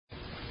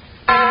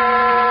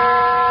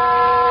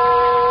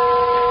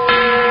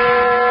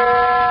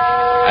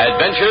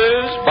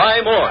Adventures by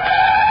Morse.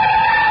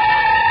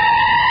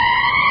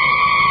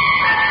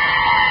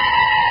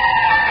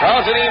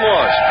 Carlton E.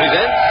 Morse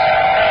presents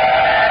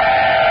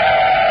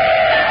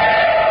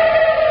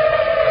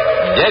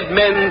Dead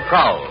Men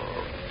Prowl,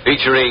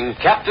 featuring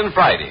Captain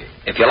Friday.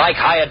 If you like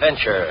high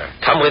adventure,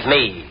 come with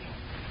me.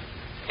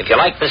 If you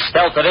like the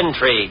stealth of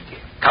intrigue,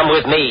 come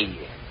with me.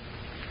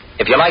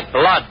 If you like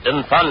blood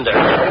and thunder,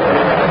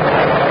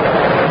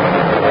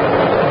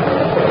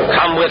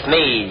 come with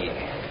me.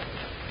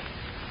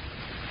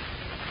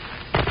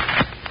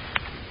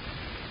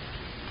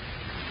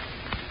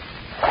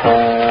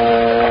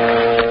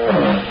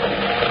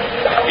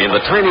 In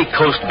the tiny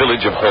coast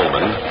village of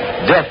Holman,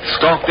 death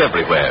stalked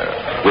everywhere,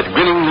 with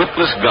grinning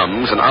lipless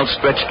gums and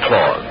outstretched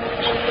claws.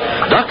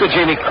 Dr.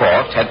 Jamie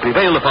Croft had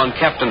prevailed upon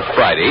Captain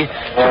Friday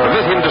to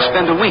permit him to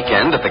spend a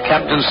weekend at the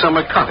captain's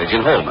summer cottage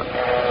in Holman.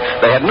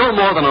 They had no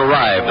more than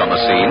arrived on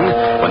the scene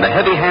when the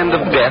heavy hand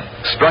of death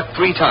struck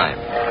 3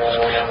 times.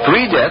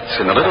 3 deaths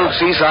in a little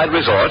seaside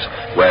resort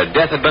where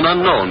death had been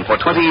unknown for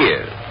 20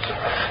 years.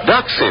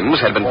 Doc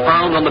Sims had been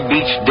found on the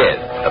beach dead,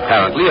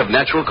 apparently of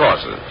natural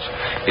causes.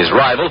 His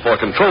rival for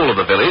control of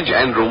the village,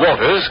 Andrew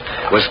Waters,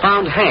 was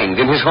found hanged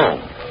in his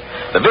home.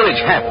 The village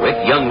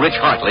halfwit, young Rich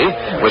Hartley,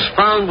 was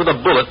found with a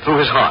bullet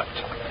through his heart.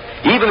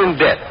 Even in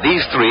death,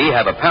 these 3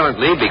 have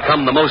apparently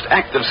become the most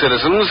active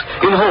citizens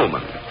in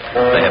Holman.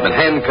 They have been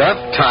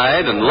handcuffed,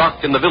 tied, and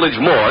locked in the village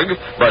morgue,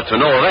 but to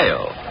no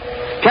avail.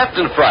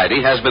 Captain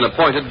Friday has been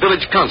appointed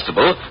village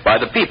constable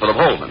by the people of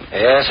Holman.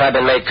 Yes, I've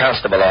been made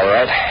constable, all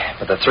right.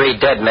 But the 3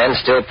 dead men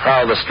still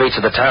prowl the streets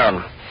of the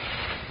town.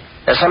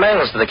 There's some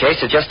angles to the case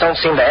that just don't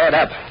seem to add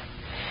up.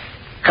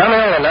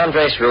 Carmel and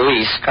Andres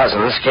Ruiz,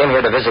 cousins, came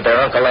here to visit their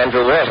uncle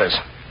Andrew Walters.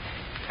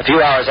 A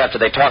few hours after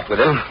they talked with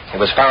him,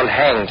 he was found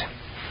hanged.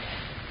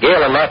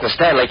 Gail and Martin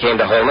Stanley came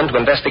to Holman to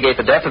investigate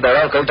the death of their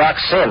uncle, Doc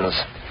Sims.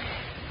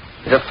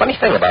 There's a funny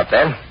thing about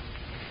them.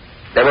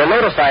 They were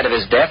notified of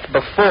his death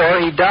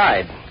before he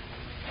died.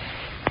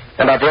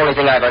 About the only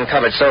thing I've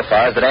uncovered so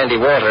far is that Andy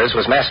Walters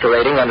was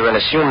masquerading under an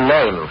assumed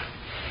name.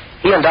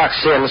 He and Doc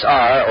Sims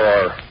are,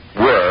 or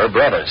were,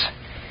 brothers.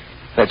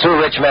 The 2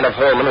 rich men of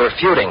Holman were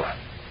feuding.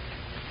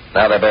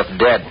 Now they're both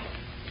dead.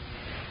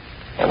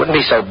 It wouldn't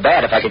be so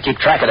bad if I could keep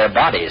track of their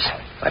bodies.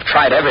 I've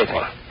tried everything.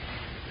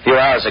 A few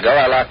hours ago,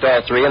 I locked all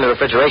 3 in the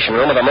refrigeration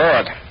room of the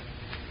morgue.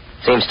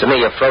 Seems to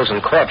me a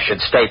frozen corpse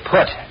should stay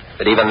put,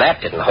 but even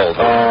that didn't hold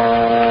them.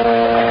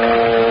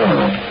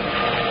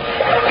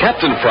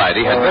 Captain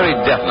Friday had very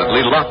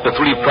definitely locked the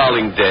 3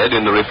 prowling dead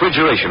in the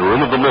refrigeration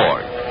room of the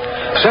morgue.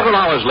 Several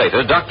hours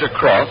later, Dr.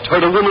 Croft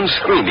heard a woman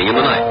screaming in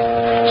the night.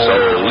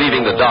 So,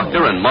 leaving the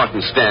doctor and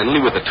Martin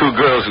Stanley with the 2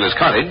 girls in his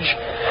cottage,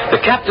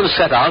 the captain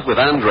set out with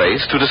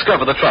Andres to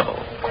discover the trouble.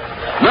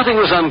 Nothing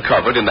was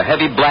uncovered in the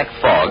heavy black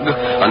fog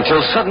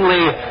until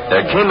suddenly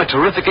there came a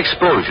terrific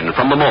explosion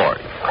from the morgue.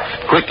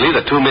 Quickly,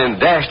 the 2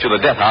 men dashed to the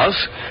death house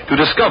to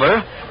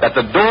discover that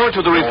the door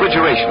to the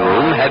refrigeration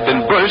room had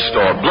been burst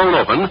or blown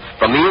open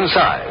from the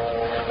inside.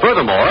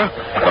 Furthermore,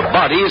 the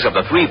bodies of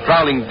the 3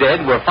 prowling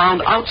dead were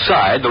found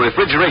outside the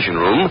refrigeration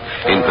room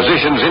in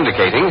positions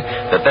indicating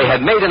that they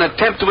had made an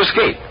attempt to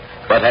escape,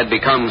 but had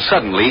become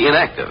suddenly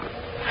inactive.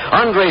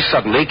 Andre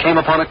suddenly came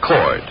upon a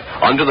cord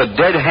under the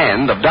dead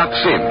hand of Doc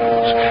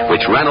Sims,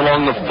 which ran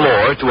along the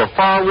floor to a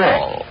far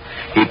wall.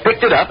 He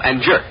picked it up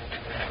and jerked.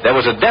 There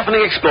was a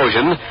deafening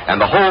explosion, and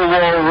the whole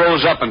wall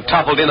rose up and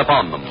toppled in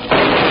upon them.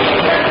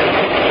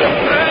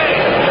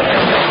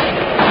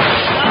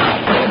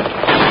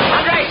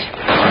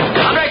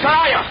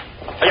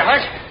 Are you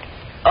hurt?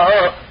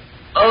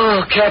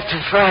 Oh,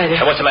 Captain Friday.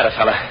 What's the matter,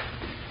 fella?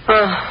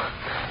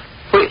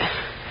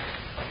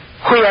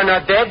 We are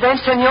not dead then,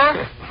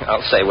 senor?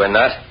 I'll say we're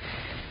not.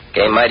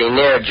 Came mighty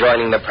near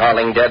joining the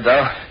prowling dead,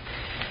 though.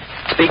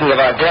 Speaking of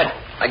our dead,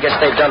 I guess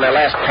they've done their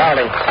last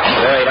prowling.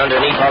 Buried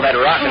underneath all that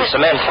rock and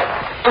cement.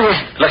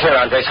 Look here,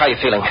 Andres, how are you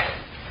feeling?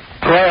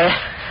 Well,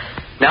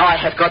 now I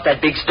have got that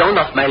big stone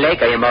off my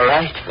leg, I am all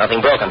right. Nothing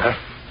broken, huh?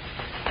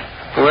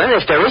 Well,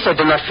 if there is, I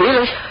do not feel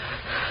it.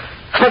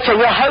 But,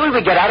 senor, how will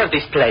we get out of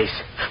this place?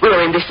 We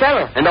are in the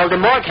cellar, and all the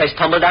morgue has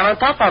tumbled down on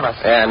top of us.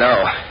 Yeah, I know.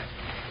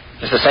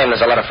 Just the same, there's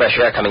a lot of fresh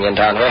air coming in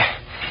down here.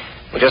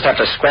 We just have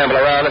to scramble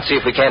around and see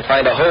if we can't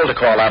find a hole to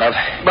crawl out of.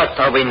 But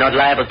are we not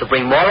liable to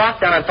bring more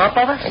rock down on top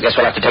of us? I guess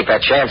we'll have to take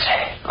that chance.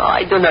 Oh,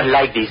 I do not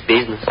like this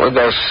business. We'll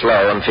go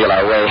slow and feel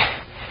our way.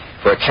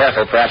 If we're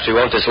careful, perhaps we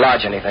won't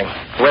dislodge anything.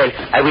 Well,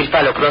 I will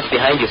follow close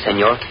behind you,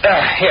 senor.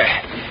 Here.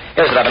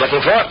 Here's what I've been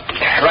looking for.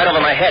 Right over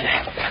my head.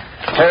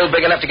 Hole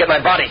big enough to get my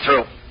body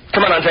through.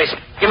 Come on, Andres.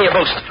 Give me a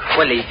boost.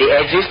 Well, is the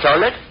edge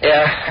solid?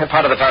 Yeah,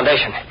 part of the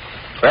foundation.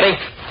 Ready?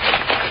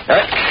 All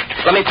right.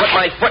 Let me put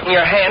my foot in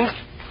your hand.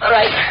 All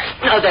right.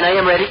 Now then, I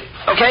am ready.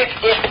 Okay.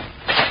 Yeah.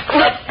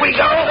 Up we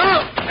go.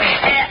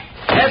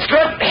 That's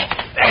good.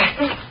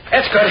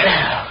 That's good.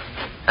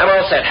 I'm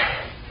all set.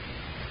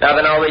 Now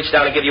then, I'll reach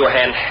down and give you a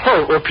hand.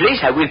 Oh, please,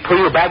 I will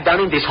pull you back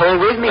down in this hole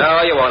with me.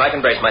 No, you won't. I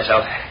can brace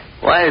myself.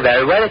 Well,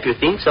 very well, if you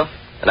think so.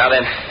 Now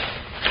then,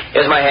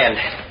 here's my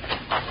hand.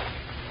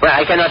 Well,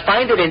 I cannot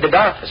find it in the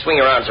dark. Swing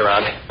your arms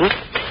around.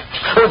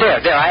 Oh, there,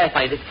 I'll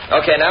find it.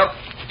 Okay, now.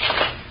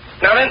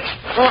 Now then.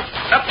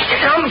 Up you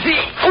come. See.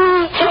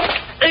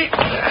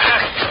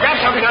 Grab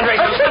something, Andre.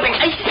 Something.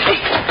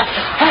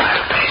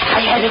 I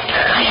have it.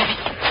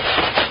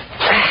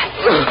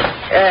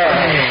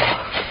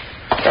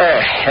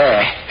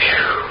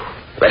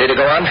 Ready to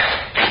go on?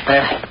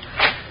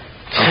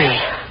 See.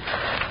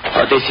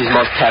 Oh, this is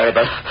most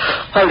terrible.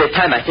 All the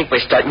time I think we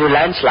start new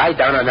landslide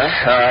down on us.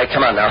 All right,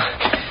 come on now.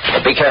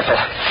 But be careful.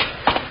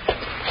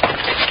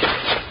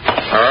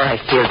 Oh, I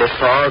feel the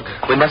fog.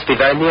 We must be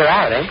very near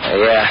out, eh?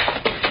 Yeah.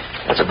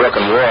 There's a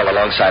broken wall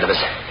alongside of us.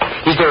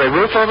 Is there a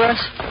roof over us?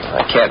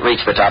 I can't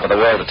reach the top of the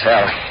wall to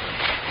tell.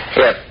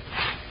 Here,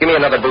 give me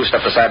another boost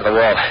up the side of the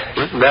wall.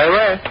 Very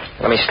well.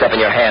 Let me step in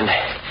your hand.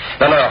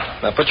 No.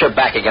 Now put your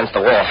back against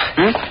the wall.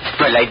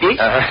 Well, like this?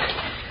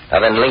 Now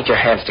then link your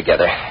hands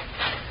together.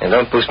 And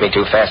don't boost me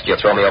too fast.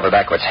 You'll throw me over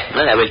backwards.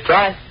 Well, I will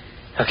try.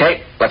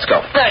 Okay, let's go.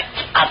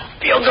 Up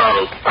you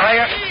go.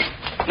 Higher.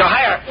 No,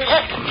 higher.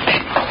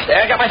 There,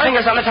 I got my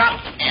fingers on the top.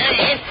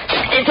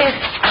 It is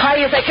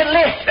high as I can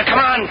lift. Come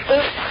on.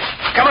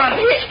 Come on.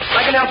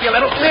 I can help you a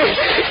little.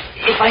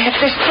 If I have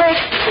this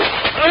strength.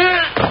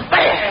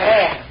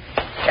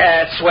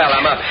 That's swell.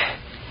 I'm up.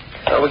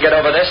 So we'll get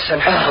over this,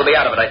 and we'll be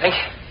out of it, I think.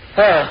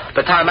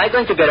 But how am I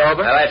going to get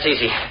over? Well, that's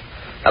easy.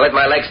 I'll let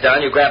my legs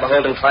down. You grab a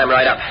hold and climb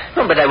right up.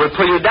 Oh, but I will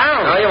pull you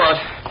down. No, you won't.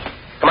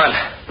 Come on.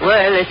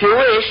 Well, if you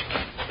wish.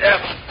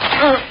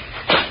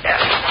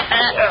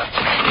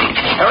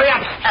 Hurry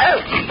up.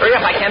 Hurry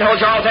up. I can't hold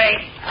you all day.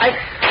 I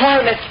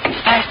climb as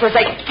fast as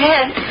I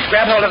can.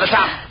 Grab hold of the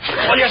top.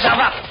 Pull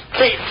yourself up.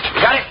 See.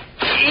 Got it?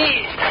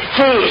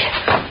 See.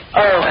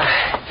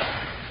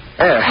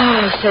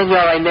 Oh,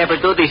 senor, I never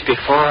do this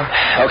before.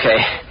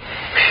 Okay.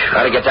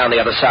 Got to get down the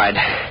other side.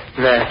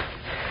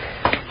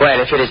 Well,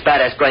 if it is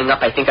bad as growing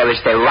up, I think I will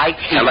stay right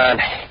here. Come on.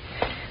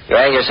 You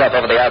hang yourself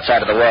over the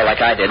outside of the wall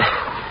like I did.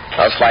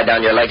 I'll slide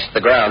down your legs to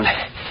the ground.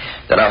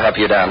 Then I'll help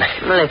you down.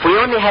 Well, if we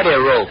only had a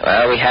rope.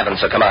 Well, we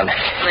haven't, so come on.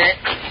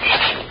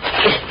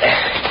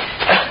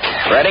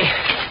 Ready?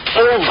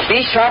 Oh,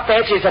 these sharp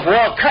edges of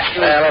wall cut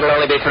me. Well, it'll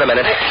only be for a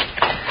minute.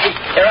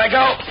 Here I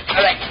go.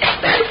 All right.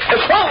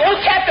 Oh,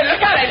 Captain,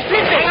 look out. I'm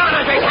slipping. Hang on,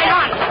 Andre. Hang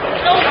on.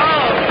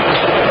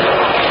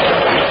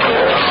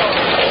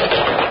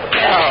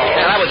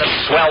 That was a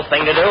swell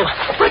thing to do.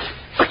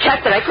 But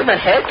Captain, I could not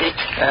help it.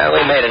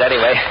 We made it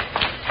anyway.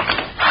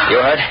 You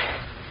hurt?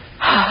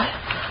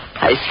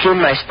 I skinned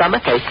my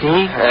stomach, I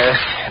think.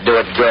 Do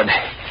it good.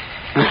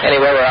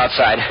 Anyway, we're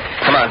outside.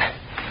 Come on.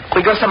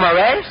 We go somewhere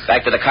else?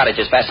 Back to the cottage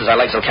as fast as our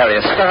legs will carry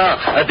us.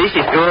 This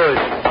is good.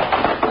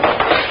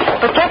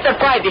 But Captain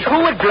Friday, who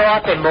would blow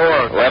up a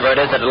morgue? Whoever it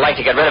is that'd like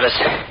to get rid of us.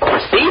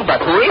 See, but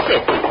who is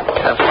it?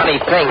 A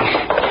funny thing.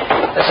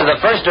 This is the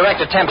first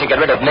direct attempt to get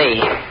rid of me.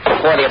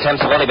 Before the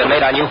attempts have only been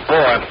made on you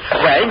four.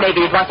 Well,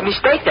 maybe it was a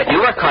mistake that you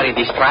were caught in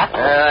this trap.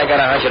 I got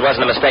a hunch it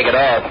wasn't a mistake at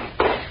all.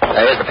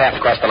 Here's the path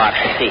across the lot.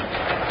 See.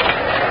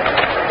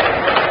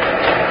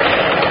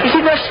 Is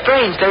it not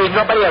strange there is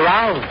nobody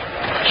around?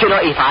 You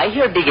know, if I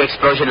hear a big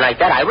explosion like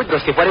that, I would go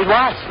see what it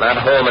was. Not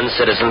Holman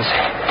citizens.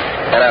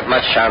 They're not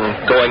much on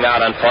going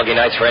out on foggy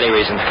nights for any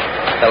reason.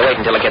 They'll wait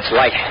until it gets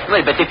light. Well,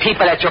 but the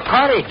people at your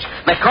cottage.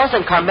 My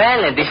cousin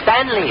Carmel and the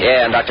Stanley.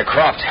 Yeah, and Dr.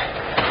 Croft.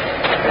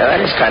 Yeah,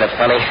 that is kind of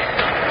funny.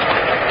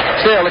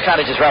 Still, the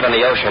cottage is right on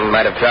the ocean.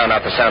 Might have drowned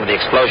out the sound of the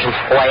explosion.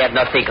 Oh, I had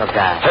not think of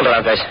that. Hold it,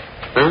 Andres.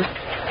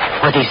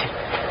 What is it?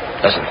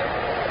 Listen.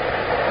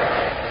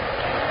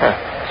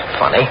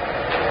 Funny.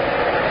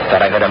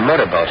 Thought I heard a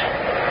motorboat.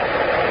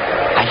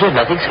 I hear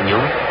nothing,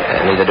 senor.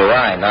 Neither do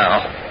I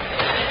now.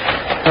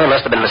 I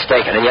must have been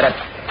mistaken, and yet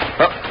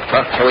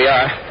well, here we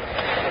are.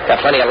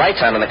 Got plenty of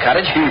lights on in the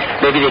cottage.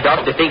 Maybe the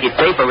doctor think it's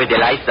safer with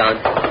the lights on.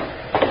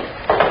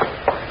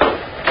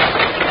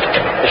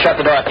 Shut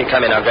the door after you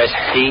come in, Andres.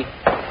 See?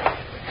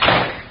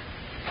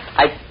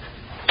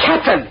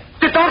 Captain!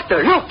 The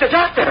doctor! Look, the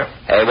doctor!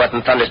 Hey, what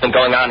in thunder's been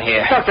going on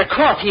here? Dr.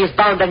 Croft, he is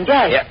bound and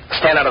gagged. Yeah,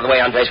 stand out of the way,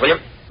 Andres, will you?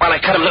 While I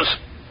cut him loose.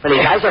 Well,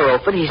 his eyes are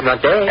open. He's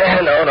not dead.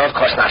 No, of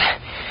course not.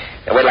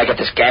 Now, wait till I get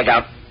this gag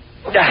out.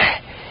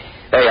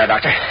 There you are,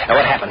 Doctor. Now,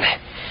 what happened?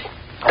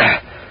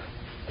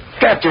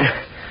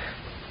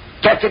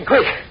 Captain,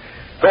 quick.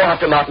 Go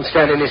after him out and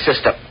stand in his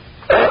system.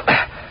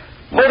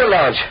 Motor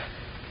launch.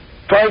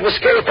 Trying to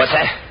escape. What's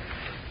that?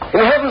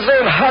 In heaven's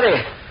name,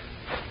 hurry.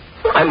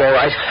 I'm all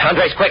right.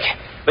 Andres, quick.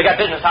 We got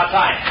business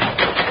outside.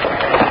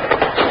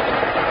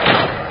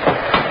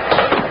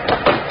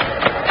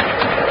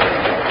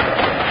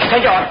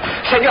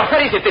 Senor,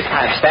 what is it this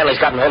time? Stanley's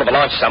gotten hold of a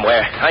launch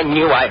somewhere. I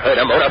knew I heard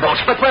a motorboat.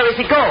 But where does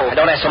he go?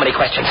 Don't ask so many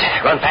questions.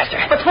 Run faster.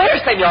 But where,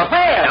 senor?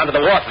 Where? Down to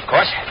the wharf, of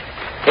course.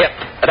 Here,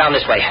 down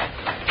this way.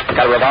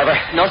 Got a revolver?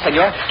 No,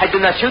 senor. I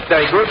do not shoot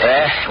very good.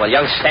 Well,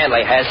 young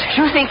Stanley has.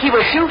 You think he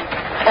will shoot?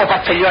 Oh,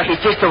 but senor, his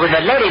sister will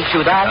not let him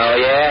shoot us. Oh,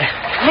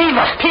 yeah?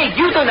 Lima, pig,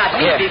 you do not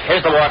Here, this.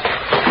 here's the wharf.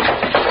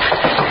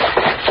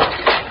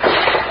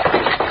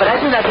 But I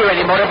do not hear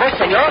any motorboat,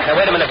 senor. Now,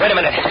 wait a minute.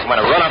 You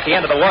want to run off the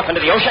end of the wharf into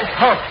the ocean?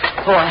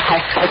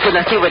 I could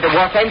not see where the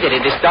wharf ended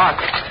in this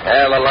dark.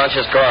 Well, the launch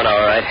is gone,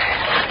 all right.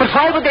 But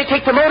But why would they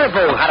take the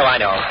motorboat? How do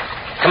I know?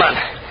 Come on.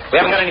 We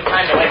haven't got any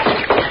time to waste.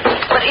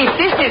 But if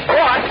this is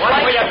what?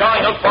 Watch where you're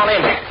going. Don't fall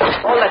in.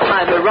 All the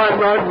time we run.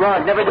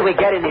 Never do we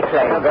get any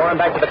place. Well, go on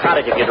back to the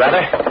cottage if you'd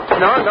rather.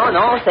 No,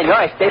 senor.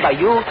 I stay by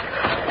you.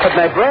 But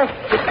my breath,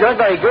 it's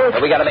not very good. Well,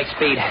 we got to make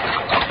speed.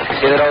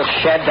 See that old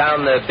shed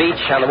down the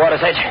beach on the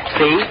water's edge?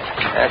 See?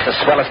 That's the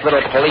swellest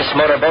little police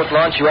motorboat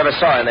launch you ever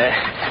saw in there.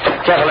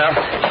 Careful now.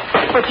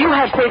 But you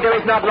have said there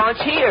is not launch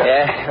here.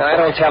 Yeah, I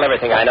don't tell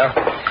everything I know.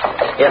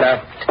 Here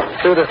now,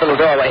 through this little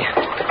doorway.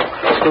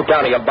 Scoop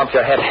down or you'll bump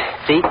your head.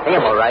 See? I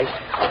am all right.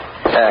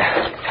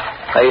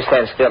 Now you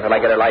stand still till I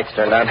get her lights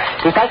turned on.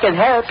 If I can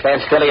help.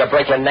 Stand still or you'll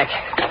break your neck.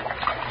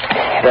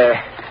 There.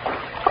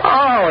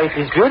 Oh, it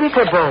is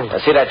beautiful boat. Now,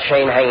 see that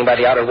chain hanging by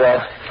the outer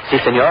wall? Si,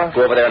 senor.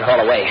 Go over there and haul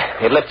away.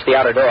 It lifts the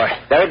outer door.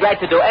 Very glad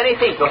to do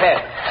anything. Go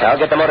ahead. I'll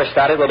get the motor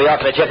started. We'll be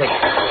off in a jiffy.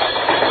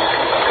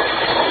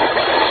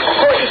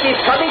 Oh, it is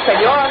coming,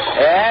 senor.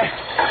 Yeah?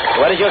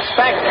 What did you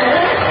expect?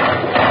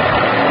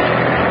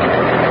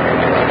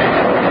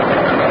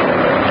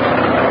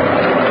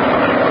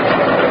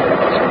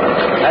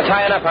 That's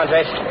high enough,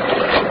 Andres.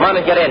 Come on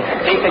and get in.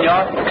 Si,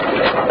 senor.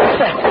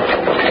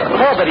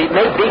 Oh, but it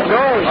made big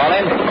noise. All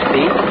in?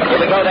 See? Here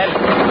we go, then.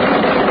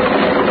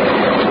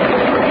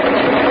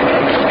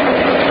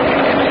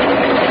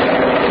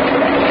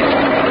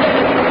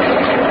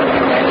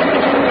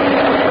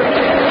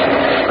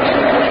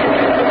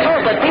 Oh,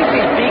 but this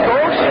is big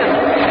ocean.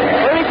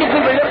 Where is it we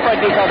will look for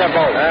this other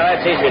boat?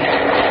 That's easy.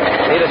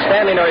 Neither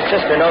Stanley nor his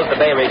sister knows the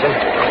Bay region.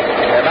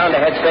 They're bound to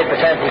head straight for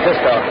San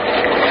Francisco.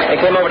 They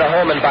came over to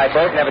Holman by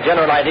boat and have a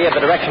general idea of the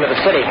direction of the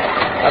city.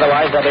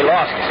 Otherwise, they'll be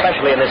lost,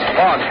 especially in this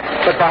fog.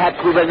 But perhaps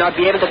we will not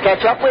be able to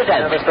catch up with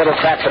them. This little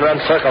trap can run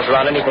circles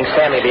around anything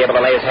Stanley will be able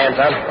to lay his hands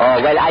on.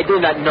 Oh, well, I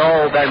do not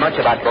know very much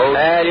about boats.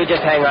 Well, you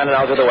just hang on and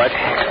I'll do the work.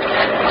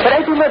 But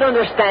I do not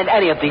understand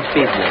any of these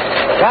business.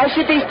 Why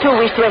should these two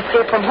wish to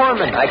escape from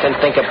Holman? I can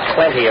think of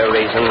plenty of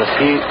reasons.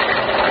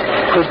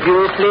 Could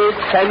you please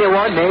tell me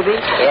one, maybe?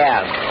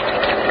 Yeah.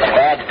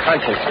 Bad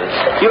consciences.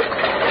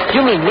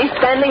 You mean Miss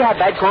Stanley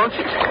had bad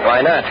conscience? Why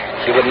not?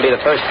 She wouldn't be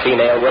the first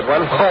female with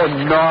one. Oh,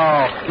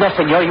 no. No,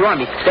 senor, you are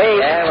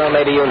mistaken. Yeah, well,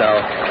 maybe you know.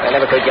 I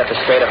never could get the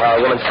straight of how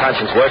a woman's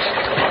conscience works.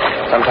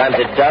 Sometimes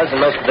it does, and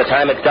most of the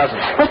time it doesn't.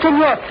 But,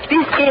 senor,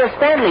 this girl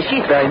Stanley,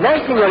 she's very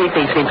nice, senorita,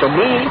 it seems to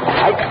me.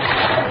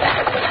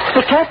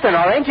 The captain,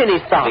 our engine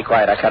is stopped. Be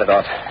quiet, I cut it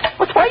off.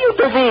 But why you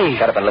do this?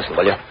 Shut up and listen,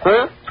 will you?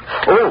 Huh?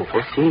 Oh,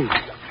 see.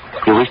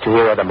 You wish to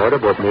hear of the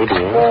motorboat, maybe,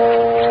 eh?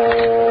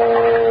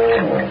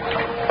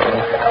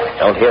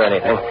 Don't hear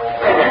anything.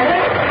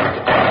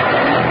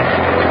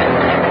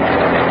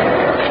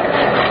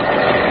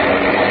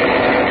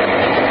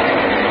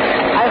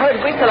 I heard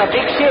whistle a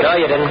big ship. No,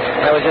 you didn't.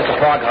 That was just a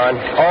foghorn.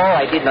 Oh,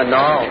 I did not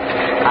know.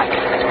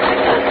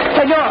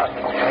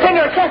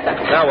 Senor Chester.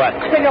 Now what?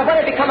 Senor, what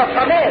had become of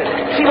Carmel?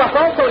 She was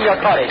also in your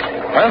cottage.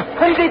 Huh?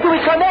 What did they do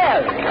with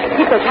Carmel?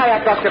 People tie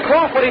up Dr.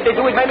 Croft. What did they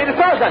do with my little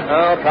cousin?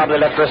 Oh, probably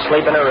left her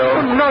asleep in her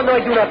room. No,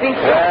 I do not think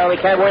so. Well, we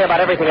can't worry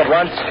about everything at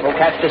once. We'll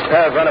catch this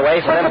pair of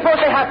runaways and But then...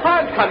 suppose they have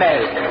found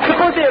Carmel.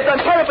 Suppose they have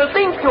done terrible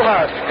things to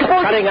her.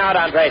 Suppose... Cutting out,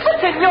 Andres. But,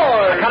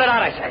 senor... Cut it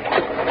out, I say.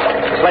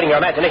 Just letting your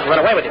imagination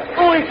run away with you.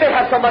 Oh, if they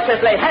have so much as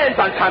lay hands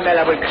on Carmel,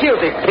 I will kill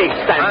this pig,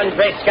 Stanley.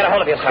 Andres, get a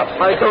hold of yourself.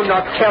 I do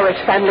not care if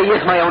Stanley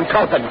is my own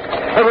cousin.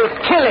 I will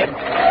kill him.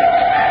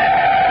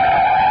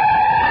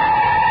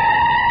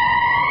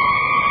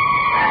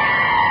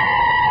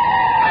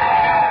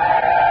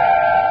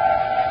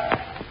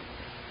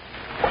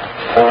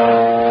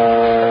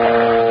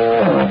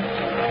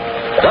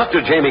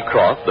 Dr. Jamie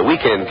Croft, the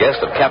weekend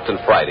guest of Captain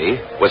Friday,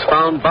 was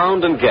found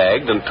bound and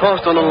gagged and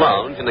tossed on a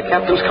lounge in the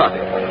captain's cottage.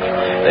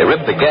 They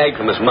ripped the gag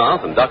from his mouth,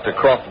 and Dr.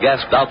 Croft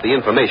gasped out the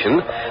information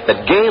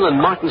that Gale and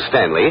Martin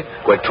Stanley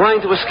were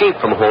trying to escape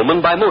from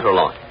Holman by motor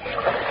launch.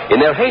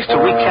 In their haste to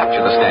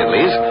recapture the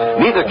Stanleys,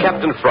 neither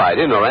Captain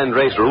Friday nor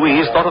Andres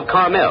Ruiz thought of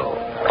Carmel,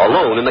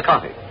 alone in the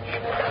cottage.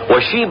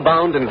 Was she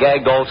bound and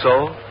gagged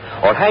also,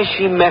 or has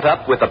she met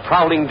up with the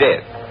prowling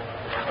dead?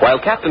 While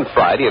Captain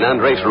Friday and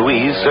Andres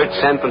Ruiz search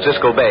San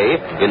Francisco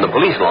Bay in the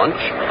police launch,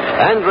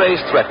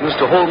 Andres threatens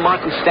to hold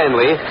Martin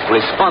Stanley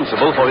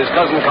responsible for his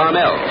cousin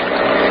Carmel.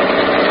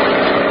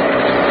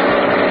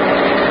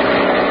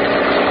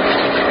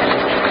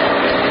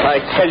 I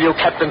tell you,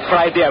 Captain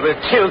Friday, I will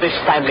kill this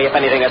Stanley if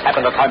anything has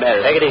happened to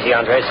Carmel. Take it easy,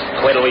 Andres.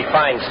 Wait till we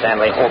find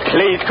Stanley. Oh,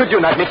 please, could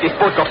you not make this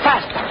boat go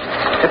faster?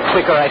 The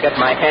quicker I get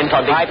my hands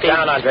on this Pipe thing...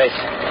 down, Andres.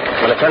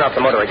 I'm going to turn off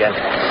the motor again.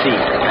 See,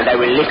 and I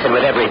will listen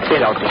with every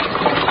bit of it.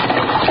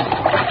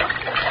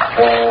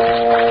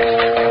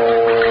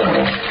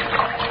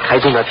 I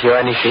do not hear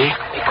anything.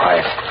 Be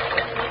quiet.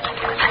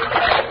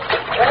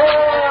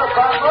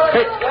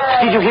 Hey,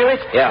 did you hear it?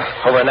 Yeah,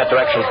 over in that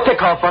direction. They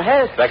call for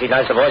help.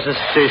 Recognize the voices?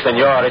 Si,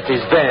 senor, it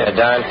is them. The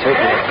darn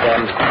tootin' it's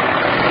them.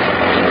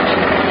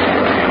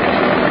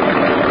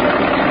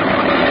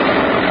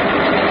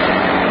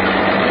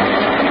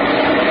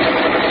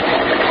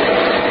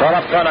 Roll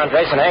up front,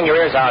 Andres, and hang your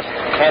ears out.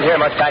 Can't hear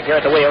much back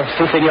here at the wheel.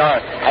 Si, senor.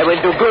 I will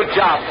do good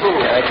job, too.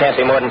 It can't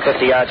be more than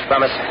 50 yards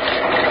from us.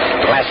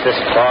 Blast this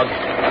fog.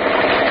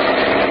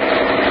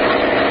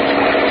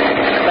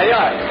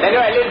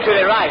 Senor, a little to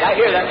the right. I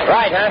hear them.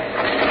 Right, huh?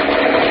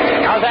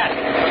 How's that?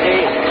 Si.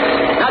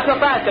 Not so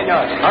fast,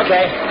 senor.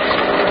 Okay.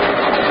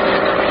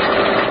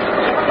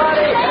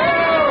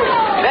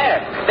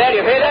 There,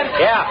 you hear them?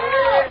 Yeah.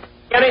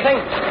 Anything?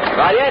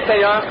 Not yet,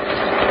 senor.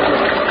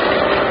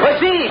 Well,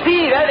 see,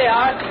 there they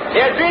are.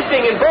 They're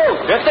drifting in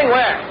boats. Drifting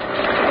where?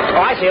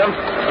 Oh, I see them.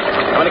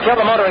 I'm going to kill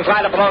the motor and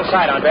glide up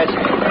alongside, Andres.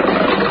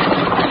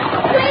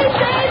 Please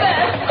save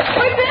us.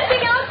 We're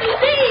drifting out to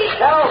sea.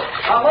 No,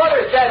 our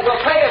motor says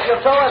we'll pay if you'll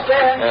throw us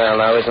in. Well,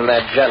 now, isn't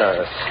that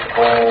generous?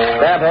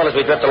 Grab hold as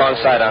we drift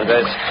alongside,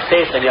 Andres.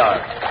 Si,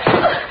 senor.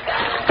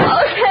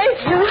 Oh,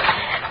 thank you.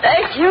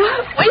 Thank you.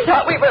 We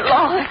thought we were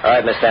lost. All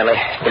right, Miss Stanley.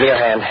 Give me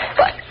your hand.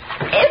 But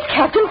it's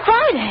Captain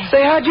Friday.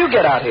 Say, how'd you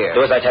get out here?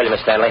 Do as I tell you,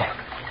 Miss Stanley.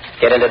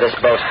 Get into this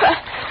boat.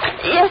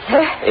 Yes,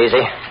 sir. Easy.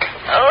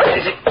 Oh,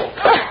 Easy.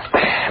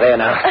 There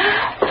now.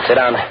 Sit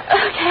down.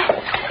 Okay.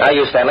 Now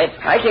you, Stanley.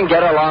 I can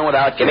get along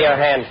without you. Give me your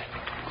hand.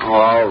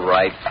 All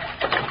right.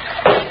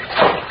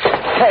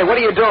 Hey, what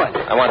are you doing?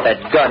 I want that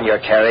gun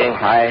you're carrying.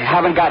 I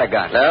haven't got a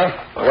gun. No?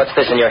 Well, what's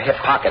this in your hip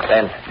pocket,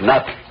 then?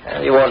 Nothing.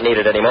 You won't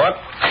need it anymore.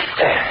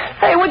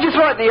 Hey, what'd you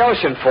throw it in the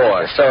ocean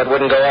for? So it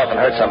wouldn't go off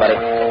and hurt somebody.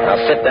 Now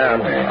sit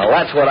down. Well,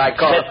 that's what I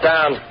call Sit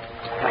down.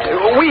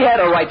 We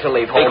had a right to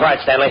leave Be home. quiet,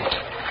 Stanley.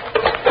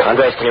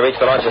 Andres, can you reach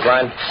the launcher's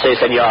line? Si,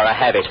 senor, I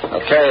have it.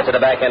 I'll carry it to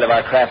the back end of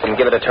our craft and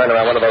give it a turn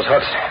around one of those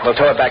hooks. We'll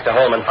tow it back to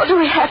Holman. Oh, do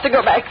we have to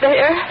go back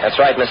there? That's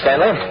right, Miss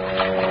Stanley.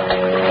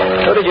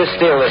 Who did you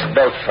steal this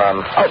boat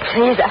from? Oh,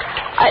 please.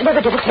 I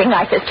never did a thing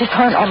like this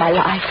before in all my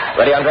life.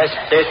 Ready, Andres?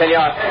 Si,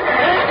 senor.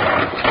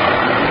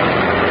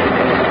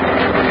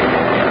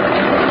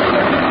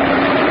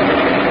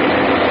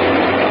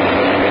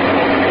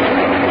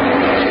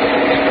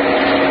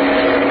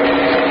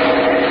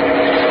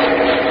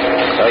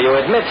 So you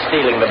admit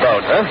stealing the boat,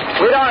 huh?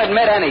 We don't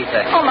admit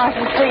anything. Oh,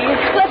 Martin, please.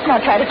 Let's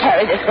not try to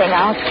carry this thing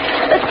out.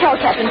 Let's tell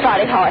Captain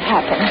Friday how it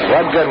happened.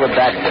 What good would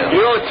that do?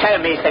 You tell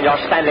me, Senor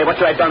Stanley, what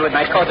you have done with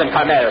my cousin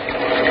Carmel.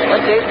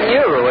 What's eating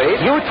you, Ruiz?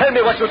 You tell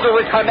me what you do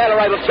with Carmel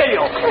or I will kill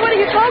you. What are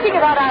you talking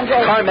about,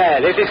 Andre?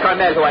 Carmel, it is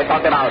Carmel who I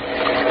talked about.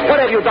 What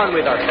have you done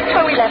with her?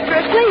 Well, we left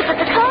her asleep at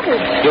the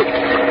cottage.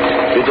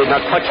 You did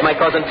not touch my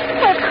cousin?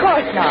 Of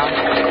course not.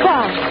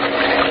 Why?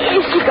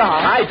 Is she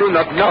gone? I do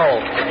not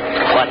know.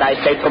 But I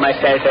said to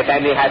myself, if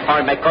Andy has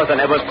harmed my cousin,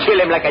 I will kill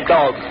him like a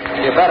dog.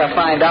 You better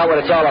find out what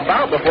it's all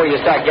about before you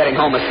start getting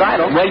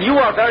homicidal. Well, you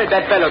are a very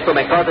bad fellow to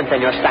my cousin,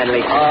 Senor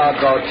Stanley. Oh,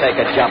 go take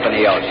a jump in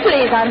the ocean.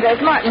 Please, Andres,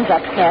 Martin's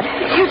upset.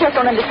 You just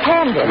don't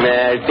understand him.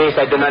 This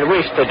I do not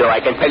wish to do. I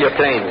can tell you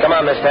plain. Come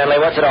on, Miss Stanley.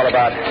 What's it all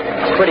about?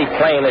 It's pretty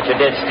plain that you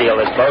did steal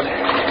this boat.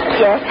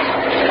 Yes.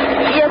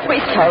 Yes,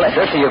 we stole it.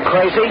 Are you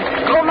crazy?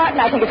 Well,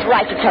 Martin, I think it's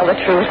right to tell the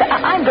truth.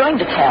 I'm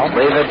going to tell.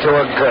 Leave it to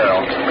a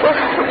girl. Well,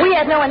 we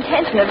had no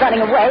intention of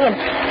running away, and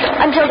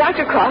until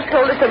Dr. Cross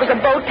told us there was a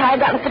boat tied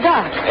down at the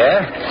dock.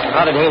 Yeah?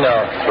 How did he know?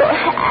 Well,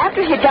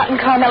 after he'd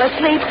gotten Carmel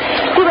asleep,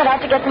 he went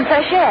out to get some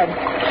fresh air.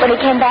 When he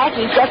came back,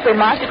 he just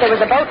remarked that there was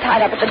a boat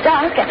tied up at the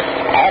dock,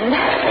 and...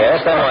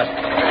 Yes, then what?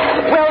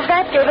 Well,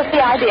 that gave us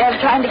the idea of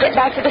trying to get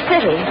back to the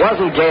city. It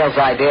wasn't Gail's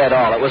idea at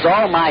all. It was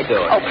all my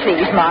doing. Oh,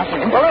 please,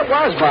 Martin. Well, it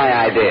was my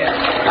idea.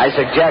 I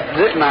suggested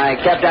it, and I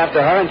kept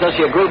after her until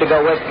she agreed to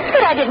go with me.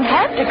 But I didn't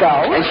have to go.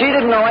 And she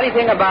didn't know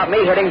anything about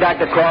me hitting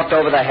Dr. Croft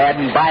over the head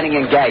and binding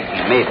and gagging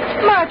him either.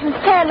 Martin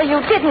Stanley,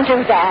 you didn't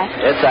do that.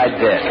 Yes, I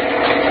did.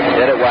 I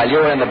did it while you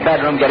were in the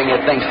bedroom getting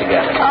your things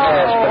together.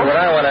 Yes, but what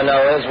I want to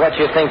know is what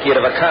you think you'd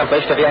have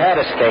accomplished if you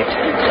had escaped.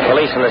 The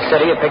police in the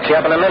city would pick you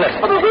up in a minute.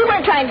 Oh, but we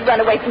weren't trying to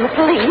run away from the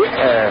police.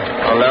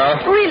 Oh,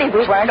 no? Really,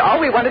 we weren't. All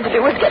we wanted to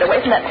do was get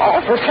away from that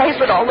awful place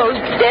with all those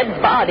dead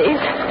bodies.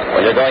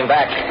 Well, you're going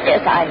back.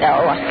 Yes, I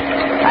know.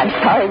 I'm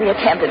sorry we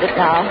attempted it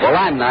now. Well,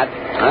 I'm not.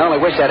 I only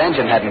wish that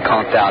engine hadn't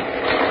conked out.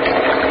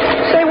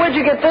 Say, where'd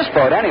you get this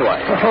boat, anyway?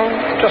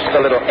 Just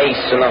a little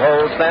ace in the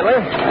hole, Stanley.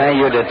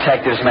 You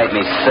detectives make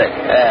me sick.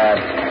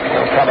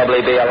 You'll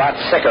probably be a lot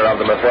sicker of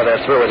them before they're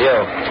through with you.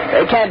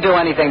 They can't do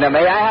anything to me.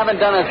 I haven't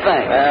done a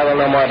thing.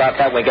 We'll know more about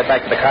that when we get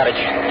back to the cottage.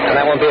 And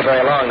that won't be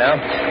very long now.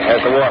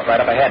 There's the wharf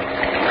right up ahead.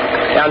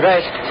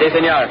 Andres. Si,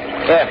 senor.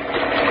 Here.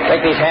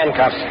 Take these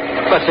handcuffs.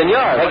 But,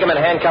 senor... Take them and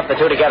handcuff the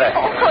two together.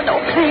 Oh, no,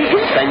 please.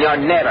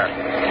 Senor, never.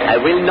 I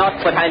will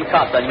not put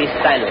handcuffs on Miss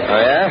Stanley. Oh,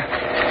 yeah?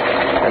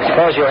 And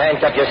suppose you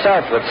handcuff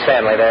yourself with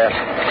Stanley there.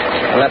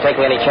 I'm not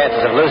taking any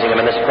chances of losing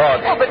him in this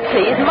fog. Oh, but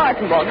please,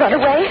 Martin won't run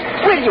away.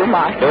 Will you,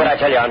 Martin? Do what I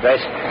tell you,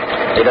 Andres.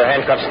 Either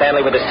handcuff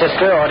Stanley with his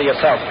sister or to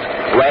yourself.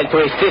 Well, to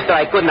his sister,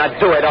 I could not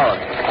do it all.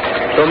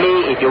 To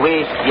me, if you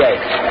wish, yes.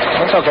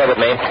 That's okay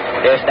with me.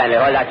 Here, Stanley,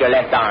 hold out your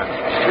left arm.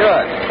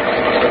 Good.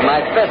 With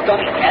my fist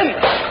on the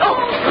end. Oh,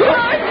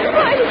 Martin,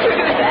 why did you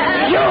do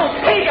that? You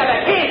pig of a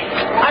pig!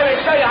 I will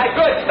show you how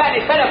good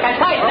Spanish fellow can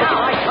fight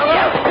now. You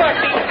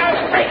dirty, I'll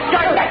break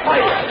your neck for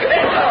you.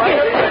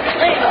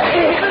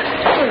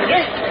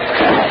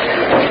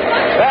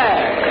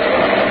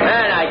 There.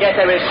 Man, I guess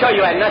I will show you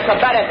I'm not so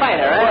bad a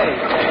fighter, eh?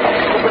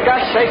 Well, for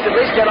gosh sakes, at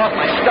least get off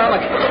my stomach.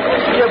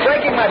 You're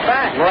breaking my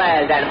back.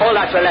 Well, then, hold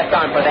out your left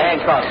arm for the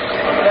handcuffs.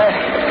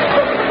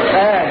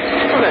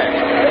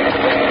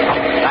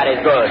 That is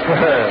good.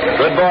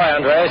 Good boy,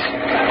 Andres.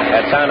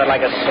 That sounded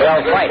like a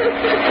swell fight.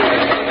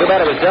 Too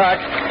bad it was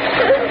dark.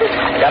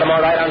 Got him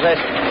all right,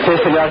 Andres? Si,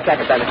 senor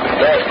Capitan.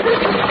 Great.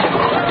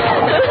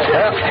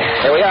 Well,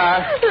 here we are.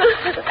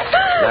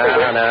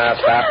 No,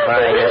 stop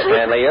crying, Miss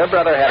Stanley. Your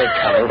brother had it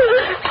coming.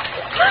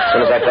 As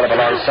soon as I pull up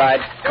alongside,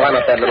 climb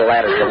up that little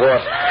ladder to the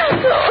wharf.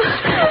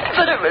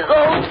 But it was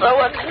all so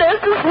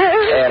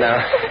unnecessary. There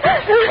now.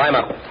 Climb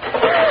up.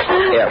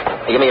 Here,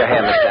 give me your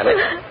hand, Miss Stanley.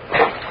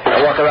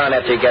 Now walk around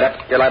after you get up.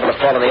 You're liable to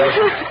fall in the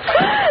ocean.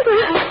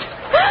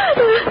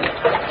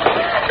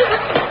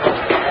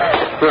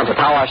 Well, but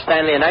how are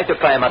Stanley and I to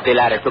climb up the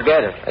ladder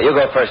together? Now, you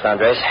go first,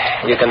 Andres.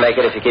 You can make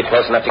it if you keep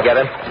close enough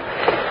together.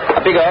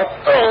 Up you go.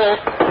 Oh,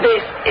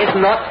 this is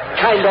not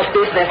kind of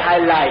business I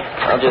like.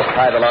 I'll just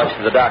tie the launch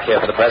to the dock here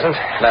for the present.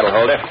 That'll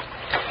hold her.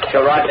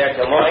 She'll ride there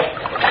till morning.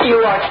 You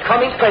are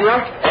coming,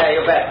 senor? Yeah,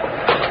 you bet.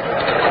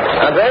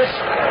 Andres,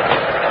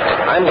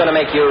 I'm going to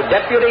make you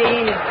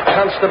Deputy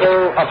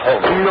Constable of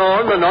Home.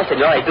 No,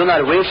 senor. I do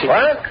not wish it.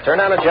 What?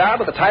 Turn down a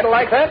job with a title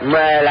like that?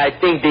 Well, I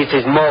think this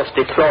is most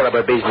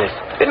deplorable business.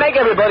 It make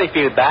everybody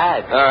feel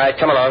bad. All right,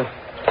 come along.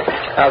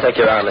 I'll take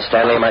your arm, Miss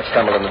Stanley. You might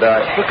stumble in the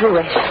dark. If you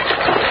wish.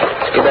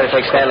 You better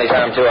take Stanley's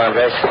arm, too,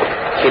 Andres.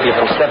 Keep you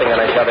from stepping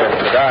on each other in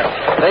the dark.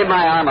 Leave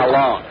my arm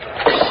alone.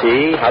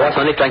 See? I was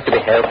only trying to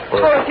be helpful.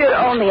 Oh, if you'd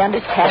only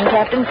understand,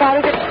 Captain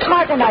Friday, that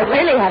Martin and I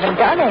really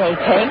haven't done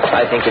anything.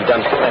 I think you've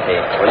done plenty.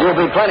 Well, you'll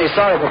be plenty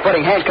sorry for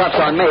putting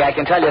handcuffs on me, I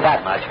can tell you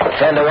that much.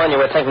 10 to 1,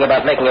 you were thinking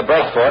about making a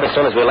break for it as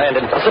soon as we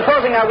landed.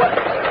 Supposing I was...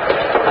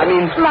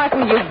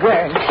 Martin, you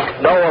weren't.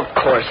 No, of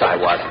course I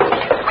wasn't.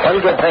 One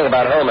good thing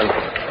about Holman,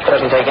 it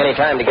doesn't take any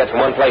time to get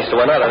from one place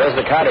to another. There's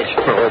the cottage.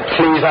 Oh,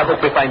 please, I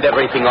hope we find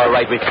everything all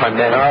right with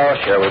Carmen. Oh,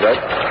 sure we do.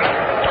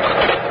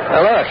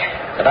 Now, look.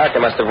 The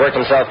doctor must have worked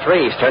himself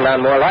free. He's turned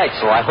on more lights.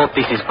 So I hope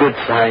this is good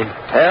sign.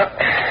 Well,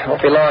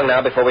 won't be long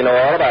now before we know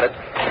all about it.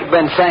 You've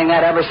been saying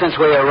that ever since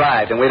we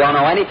arrived, and we don't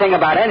know anything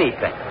about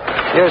anything.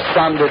 You're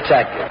some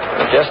detective.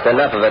 Just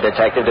enough of a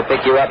detective to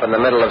pick you up in the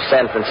middle of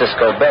San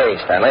Francisco Bay,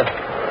 Stanley.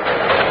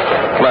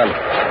 Come on.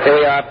 Here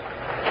we are.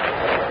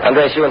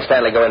 Andres, you and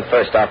Stanley go in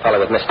first. I'll follow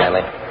with Miss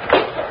Stanley.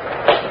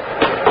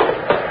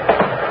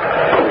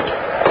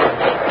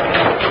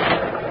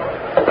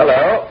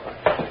 Hello.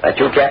 That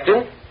you,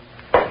 Captain?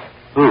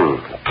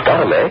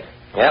 Got him, eh?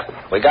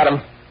 Yep, we got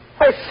him.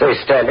 I say,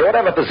 Stanley,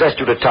 whatever possessed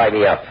you to tie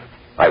me up?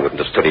 I wouldn't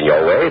have stood in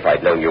your way if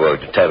I'd known you were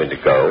determined to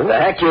go. The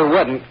heck you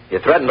wouldn't. You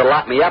threatened to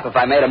lock me up if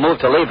I made a move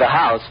to leave the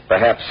house.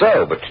 Perhaps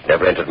so, but it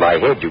never entered my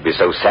head you'd be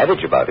so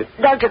savage about it.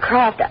 Dr.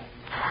 Croft,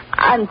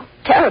 I'm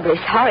terribly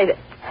sorry that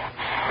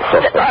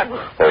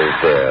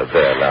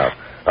there now.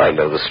 I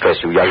know the stress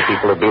you young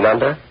people have been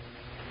under.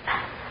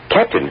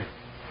 Captain,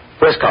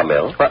 where's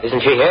Carmel? What,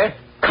 isn't she here?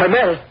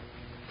 Carmel?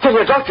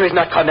 Senor Doctor, is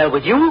not Carmel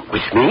with you?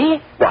 With me?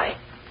 Why?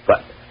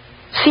 What?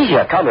 See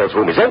here, Carmel's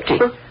room is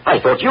empty. I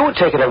thought you had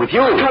taken her with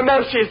you.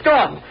 Carmel, she's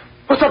gone.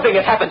 Well, something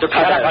has happened to Shut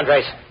Carmel. up,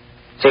 Andres.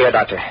 See her,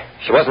 Doctor.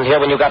 She wasn't here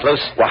when you got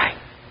loose. Why?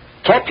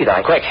 Captain,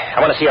 Quick, I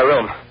want to see her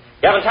room.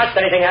 You haven't touched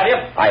anything, have you?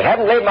 I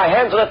haven't laid my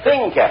hands on a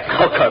thing, Captain.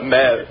 Oh,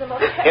 Carmel.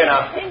 Here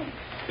now.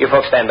 You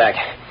folks stand back.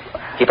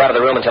 Keep out of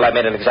the room until I've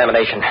made an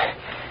examination.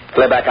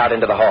 Clear back out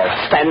into the hall.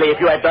 Stanley, if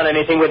you have done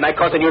anything with my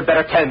cousin, you'd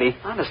better tell me.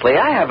 Honestly,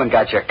 I haven't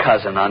got your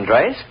cousin,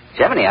 Andres.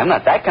 Jiminy, I'm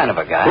not that kind of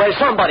a guy. Well,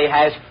 somebody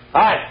has.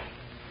 Hi.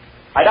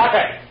 Hi,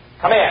 Doctor.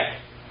 Come here.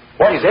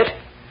 What is it?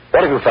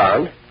 What have you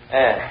found?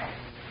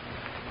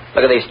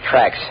 Look at these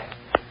tracks.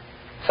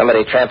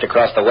 Somebody tramped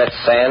across the wet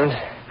sand,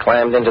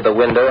 climbed into the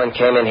window, and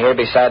came in here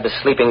beside the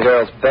sleeping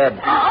girl's bed.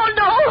 Oh,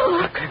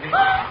 no.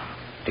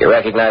 Do you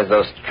recognize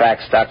those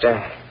tracks, Doctor?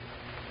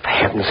 For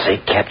heaven's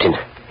sake, Captain.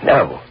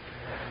 No.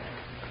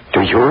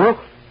 Do you?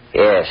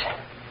 Yes.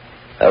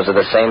 Those are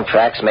the same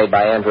tracks made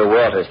by Andrew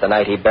Walters the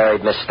night he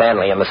buried Miss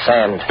Stanley in the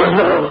sand.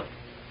 No.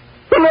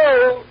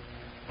 No.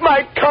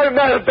 My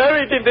Carmel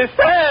buried in the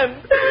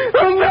sand.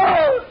 Oh,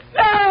 no.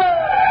 No.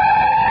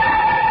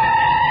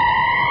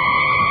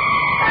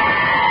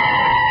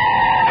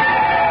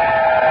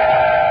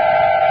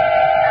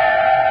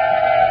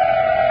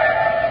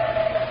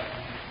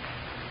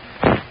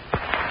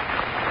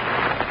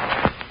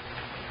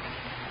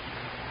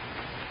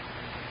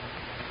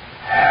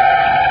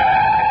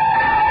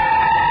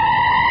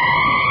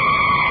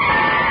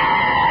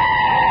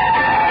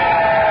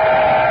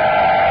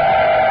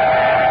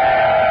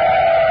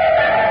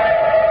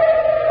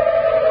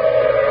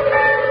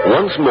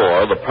 Once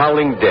more, the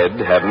prowling dead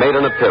have made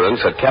an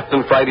appearance at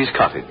Captain Friday's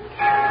cottage.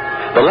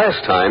 The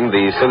last time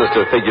these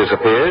sinister figures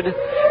appeared,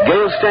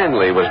 Gail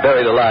Stanley was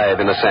buried alive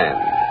in the sand.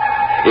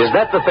 Is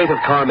that the fate of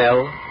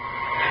Carmel?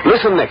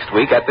 Listen next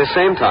week at this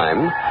same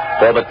time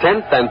for the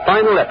 10th and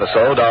final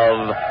episode of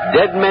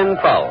Dead Men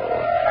Prowl,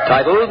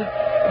 titled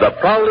The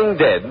Prowling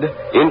Dead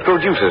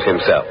Introduces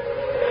Himself.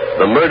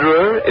 The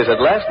murderer is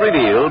at last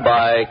revealed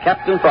by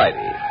Captain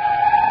Friday.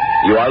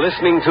 You are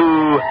listening to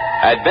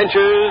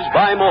Adventures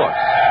by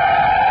Morse.